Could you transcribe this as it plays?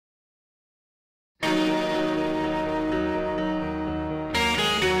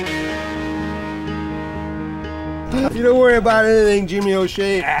You don't worry about anything, Jimmy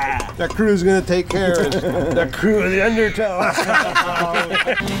O'Shea. The crew's gonna take care of it. The crew of the undertow. Not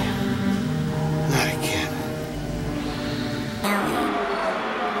again.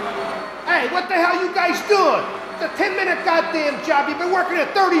 Hey, what the hell you guys doing? It's a 10-minute goddamn job. You've been working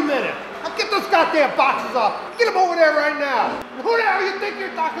at 30 minutes. Now get those goddamn boxes off. Get them over there right now. Who the hell you think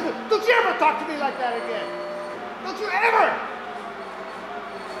you're talking to? Don't you ever talk to me like that again. Don't you ever.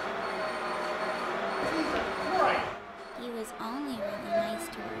 Jesus Christ. He was only really nice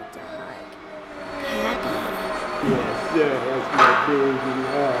to her dog, Happy. Yes, sir. That's my baby.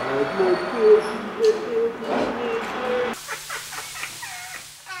 That's my baby.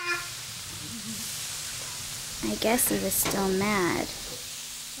 I guess he was still mad.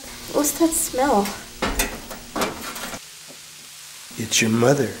 What's that smell? It's your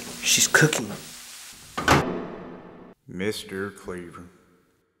mother. She's cooking. Mr. Cleaver.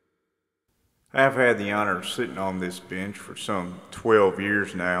 I've had the honor of sitting on this bench for some 12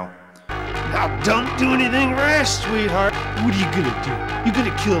 years now. Now don't do anything rash, sweetheart. What are you gonna do? You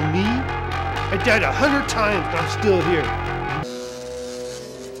gonna kill me? I died 100 times, but I'm still here.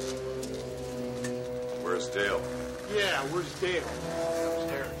 Where's Dale? Yeah, where's Dale?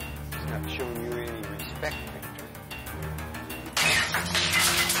 Upstairs. He's not showing you any respect, Victor.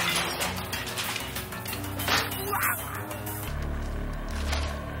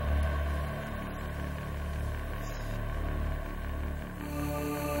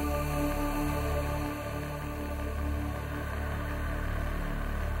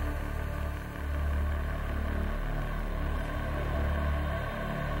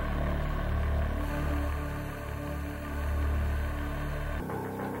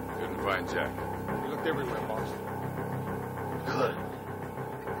 Fine, Jack. We looked everywhere, boss. Good.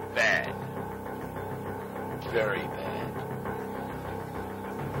 Bad. Very bad.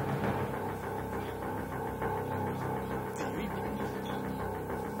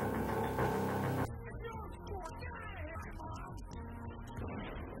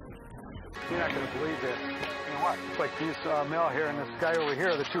 You're not going to believe this. You know what? It's like these Mel here and this guy over here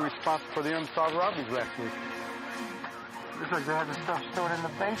are the two responsible for the unsolved robberies last week. Looks like they had the stuff stored in the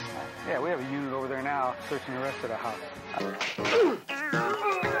basement. Yeah, we have a unit over there now searching the rest of the house.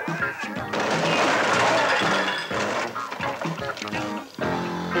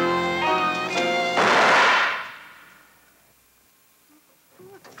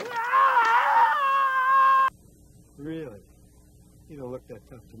 Really? You don't look that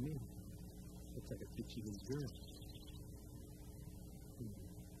tough to me. Looks like a bitchy little girl.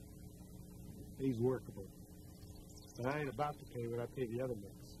 He's workable. But I ain't about to pay what I pay the other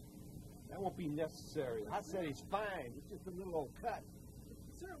mix. That won't be necessary. I said he's fine. It's just a little old cut.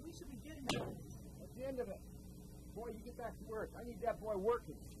 Sir, we should be getting him. At the end of it. Boy, you get back to work. I need that boy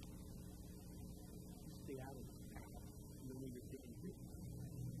working. You stay out of it. You know when you're getting hit.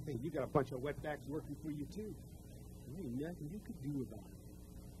 Hey, you got a bunch of wetbacks working for you, too. There ain't nothing you could do about it.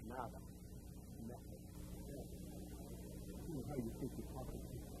 Nada. Nothing. How you think you're talking?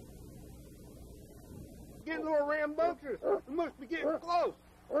 Getting a little rambunctious. We must be getting close.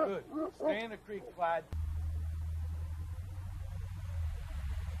 Good. Stay in the creek, Clyde.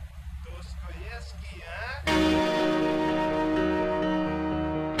 Dostoevsky, huh?